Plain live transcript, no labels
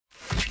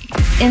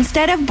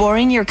Instead of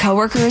boring your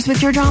coworkers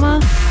with your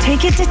drama,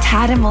 take it to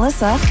Tad and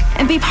Melissa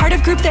and be part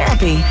of group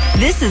therapy.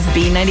 This is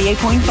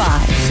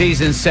B98.5.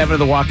 Season 7 of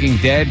The Walking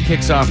Dead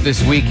kicks off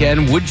this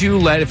weekend.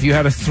 If you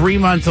had a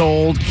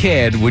 3-month-old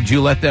kid, would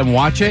you let them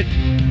watch it?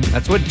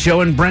 That's what Joe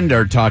and Brenda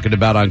are talking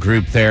about on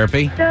group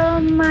therapy. So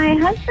my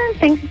husband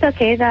thinks it's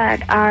okay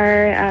that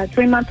our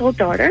 3-month-old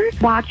daughter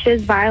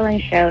watches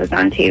violent shows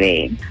on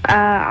TV.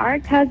 Our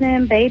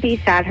cousin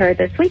babysat her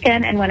this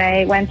weekend, and when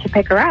I went to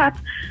pick her up,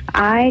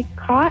 I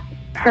caught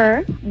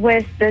her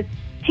with the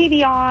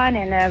TV on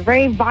and a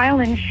very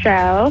violent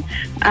show,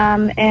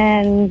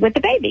 and with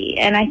the baby.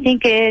 And I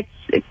think it's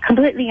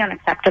completely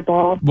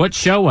unacceptable. What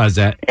show was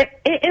that?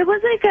 It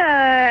was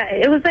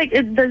like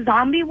the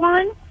zombie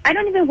one. I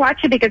don't even watch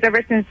it because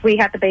ever since we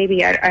had the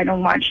baby, I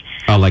don't watch.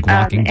 Oh, like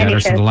Walking Dead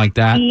or something like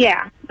that?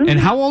 Yeah. Mm-hmm. And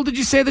how old did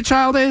you say the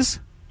child is?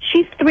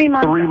 She's 3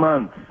 months. 3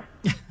 months.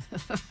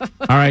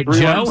 All right,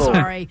 Joe.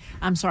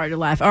 I'm sorry to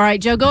laugh. All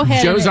right, Joe, go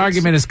ahead. Joe's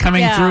argument is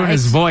coming through in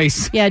his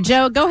voice. Yeah,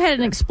 Joe, go ahead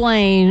and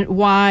explain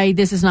why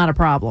this is not a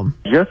problem.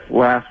 Just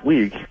last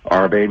week,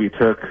 our baby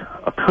took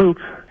a poop.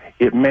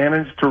 It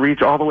managed to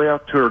reach all the way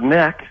up to her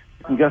neck.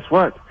 And guess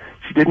what?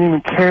 She didn't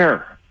even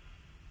care.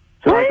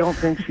 So I don't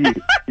think she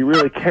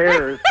really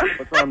cares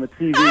what's on the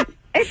TV.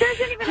 It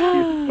doesn't even have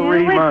to do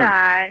 3 with months.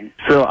 that.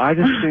 So I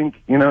just think,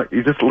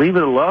 you just leave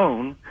it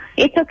alone.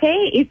 It's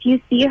okay if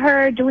you see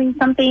her doing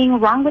something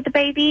wrong with the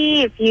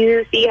baby, if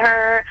you see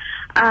her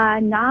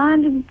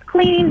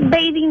non-clean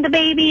bathing the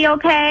baby,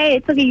 okay,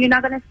 it's okay. You're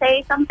not going to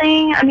say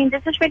something. I mean,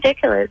 this is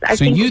ridiculous.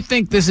 You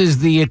think this is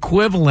the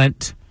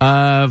equivalent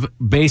of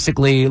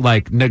basically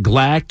like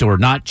neglect or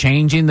not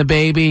changing the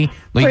baby?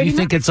 Like you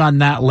think it's on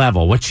that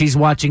level, what she's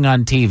watching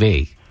on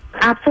TV?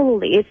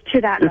 Absolutely. It's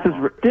to that level. This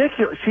is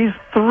ridiculous. She's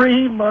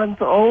 3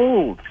 months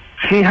old.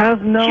 She has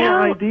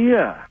no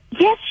idea.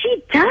 Yes,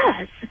 she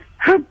does.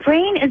 Her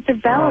brain is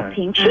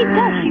developing. She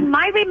does. She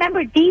might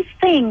remember these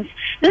things.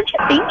 Don't you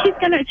think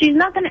she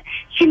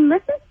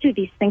listens to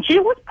these things. She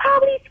was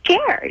probably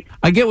scared.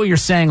 I get what you're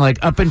saying. Like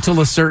up until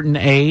a certain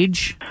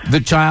age, the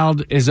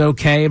child is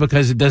okay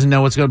because it doesn't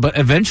know what's going on. But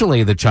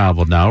eventually the child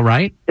will know,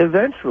 right?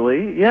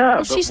 Eventually, yeah.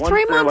 Well, she's but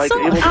 3 once months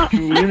they're old. able to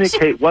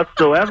communicate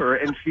whatsoever,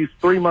 and she's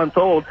 3 months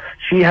old,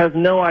 she has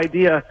no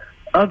idea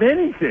of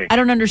anything. I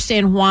don't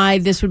understand why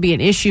this would be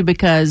an issue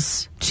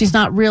because she's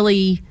not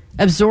really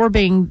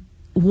absorbing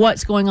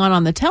what's going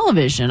on the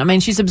television. I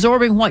mean, she's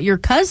absorbing what your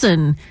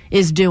cousin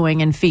is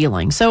doing and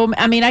feeling. So,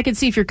 I mean, I could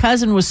see if your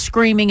cousin was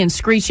screaming and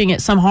screeching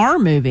at some horror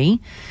movie,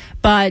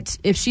 but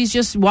if she's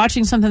just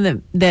watching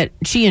something that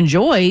she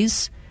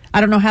enjoys,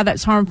 I don't know how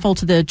that's harmful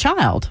to the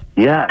child.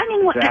 Yeah, I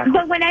mean, exactly.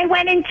 but when I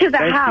went into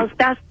the house,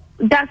 that's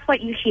what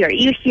you hear.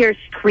 You hear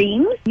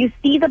screams. You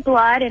see the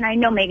blood, and I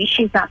know maybe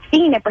she's not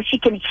seeing it, but she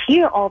can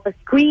hear all the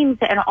screams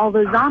and all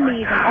the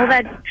zombies and all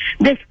that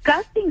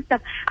disgusting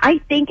stuff. I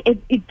think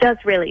it does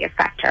really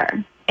affect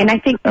her. And I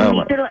think we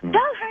need to tell her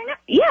know.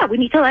 Yeah, we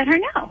need to let her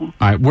know. All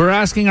right, we're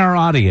asking our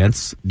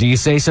audience, do you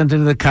say something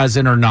to the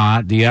cousin or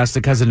not? Do you ask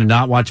the cousin to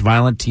not watch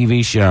violent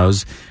TV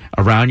shows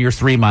around your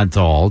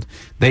 3-month-old?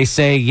 They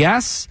say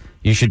yes.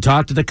 You should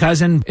talk to the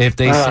cousin. If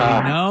they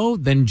say no,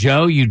 then,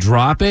 Joe, you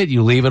drop it,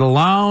 you leave it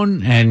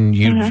alone, and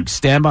you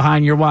stand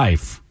behind your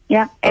wife.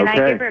 Yeah, and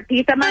I give her a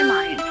piece of my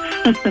mind.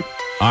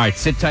 All right,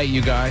 sit tight,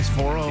 you guys.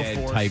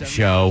 404 type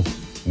show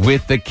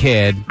with the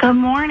kid. Good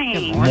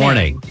morning. Good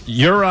morning.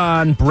 You're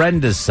on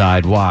Brenda's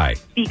side. Why?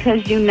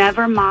 Because you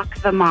never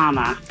mock the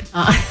mama.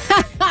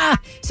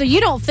 So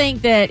you don't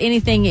think that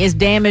anything is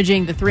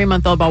damaging the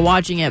 3-month-old by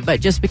watching it,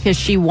 but just because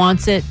she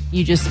wants it,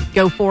 you just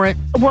go for it?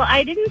 Well,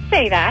 I didn't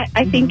say that.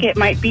 I think it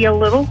might be a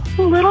little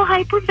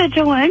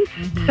hypervigilant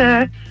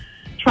to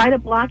try to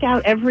block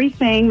out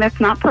everything that's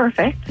not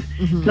perfect.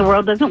 The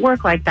world doesn't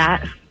work like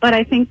that. But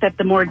I think that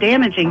the more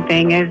damaging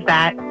thing is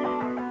that,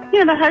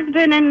 the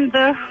husband and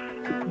the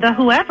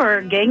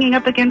whoever ganging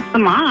up against the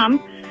mom,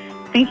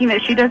 thinking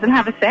that she doesn't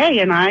have a say.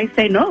 And I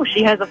say, no,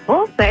 she has a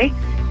full say.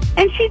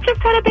 And she just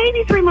had a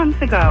baby 3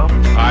 months ago.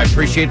 I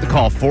appreciate the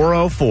call.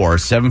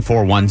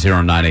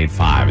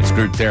 404-741-0985. It's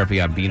group therapy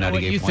on B98.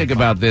 What do you think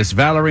about this,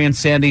 Valerie and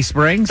Sandy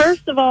Springs?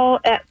 First of all,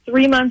 at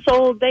 3 months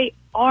old, they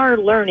are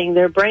learning.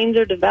 Their brains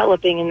are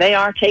developing, and they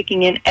are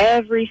taking in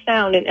every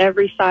sound and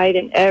every sight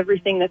and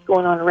everything that's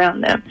going on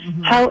around them.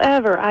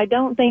 However, I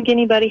don't think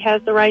anybody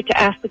has the right to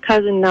ask the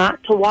cousin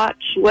not to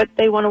watch what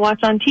they want to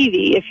watch on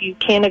TV. If you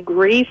can't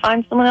agree,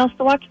 find someone else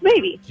to watch the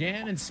baby.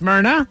 Jan in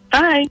Smyrna?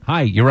 Hi.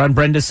 Hi, you're on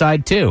Brenda's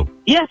side, too.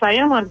 Yes, I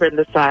am on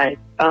Brenda's side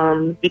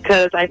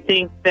because I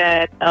think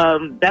that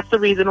that's the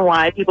reason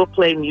why people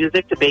play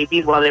music to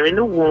babies while they're in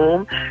the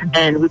womb,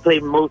 and we play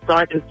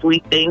Mozart and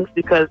sweet things,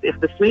 because if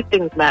the sweet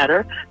things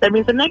matter, that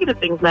means the negative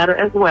things matter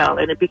as well,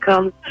 and it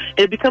becomes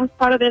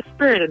part of their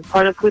spirit and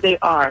part of who they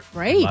are.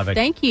 Great,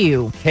 thank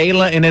you.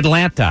 Kayla in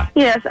Atlanta.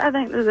 Yes, I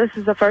think that this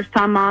is a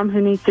first-time mom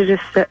who needs to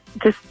just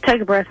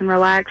take a breath and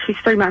relax. She's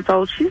 3 months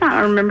old. She's not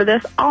going to remember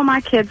this. All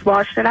my kids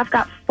watched it. I've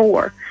got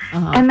 4.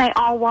 And they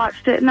all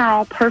watched it, and they're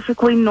all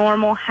perfectly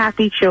normal,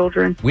 happy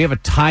children. We have a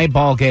tie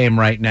ball game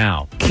right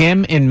now.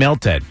 Kim in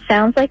Milton.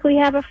 Sounds like we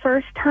have a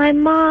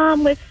first-time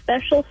mom with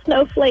special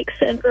snowflake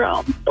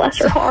syndrome. Bless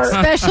her heart.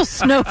 Special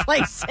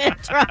snowflake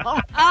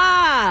syndrome.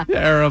 Ah,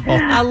 Terrible.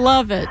 I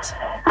love it.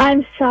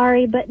 I'm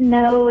sorry, but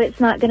no, it's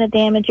not going to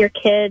damage your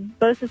kid.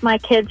 Both of my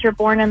kids are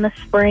born in the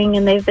spring,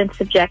 and they've been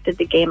subjected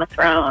to Game of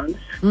Thrones.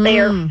 They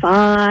are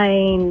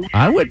fine.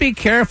 I would be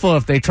careful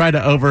if they try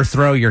to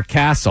overthrow your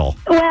castle.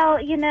 Well,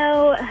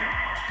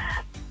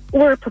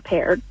 we're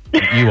prepared.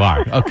 You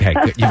are. Okay,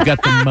 good. You've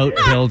got the moat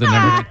build and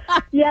everything.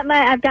 Yeah,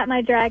 I've got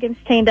my dragons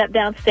chained up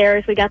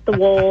downstairs. We got the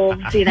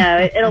wolves.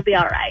 It'll be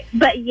all right.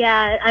 But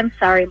yeah, I'm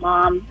sorry,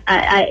 Mom.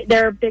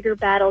 There are bigger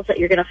battles that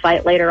you're going to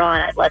fight later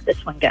on. I'd let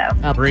this one go.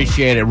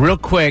 Appreciate it. Real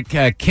quick,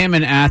 Kim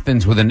in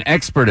Athens with an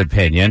expert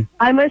opinion.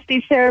 I'm a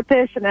speech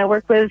therapist, and I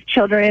work with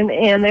children,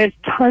 and there's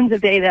tons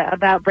of data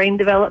about brain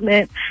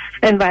development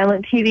and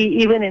violent TV,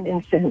 even in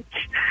infants.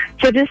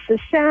 So just the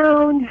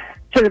sound,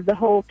 sort of the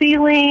whole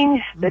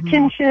feeling, the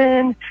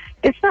tension,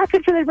 it's not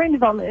good for their brain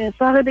development. It's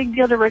not a big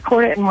deal to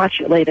record it and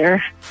watch it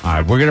later. All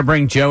right, we're going to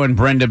bring Joe and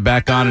Brenda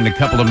back on in a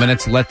couple of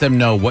minutes. Let them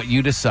know what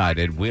you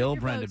decided. Will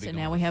Brenda be? And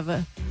now we have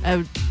a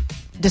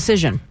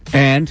decision.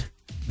 And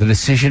the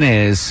decision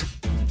is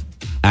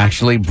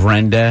actually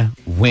Brenda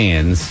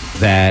wins,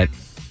 that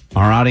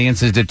our audience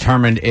has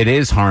determined it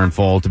is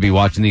harmful to be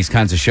watching these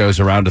kinds of shows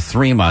around a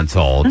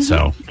 3-month-old.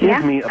 So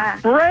Give me a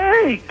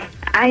break.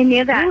 I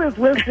knew that. Who is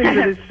listening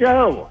to this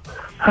show?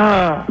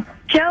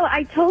 Joe,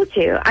 I told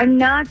you, I'm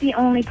not the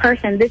only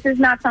person. This is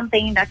not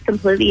something that's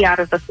completely out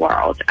of this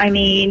world. I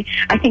mean,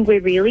 I think we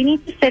really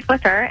need to sit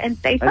with her and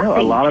say something. I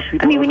know a lot of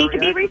people. We need to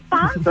be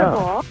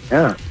responsible.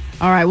 Yeah.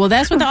 All right. Well,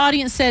 that's what the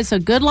audience said. So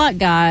good luck,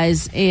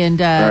 guys.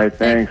 And All right,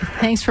 thanks.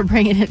 Thanks for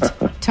bringing it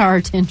to our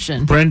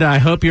attention. Brenda, I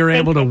hope you're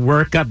able to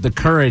work up the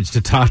courage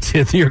to talk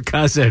to your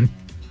cousin.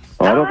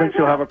 Well, I don't think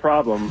she'll have a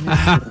problem.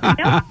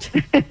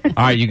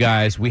 All right, you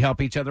guys, we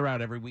help each other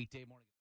out every weekday morning.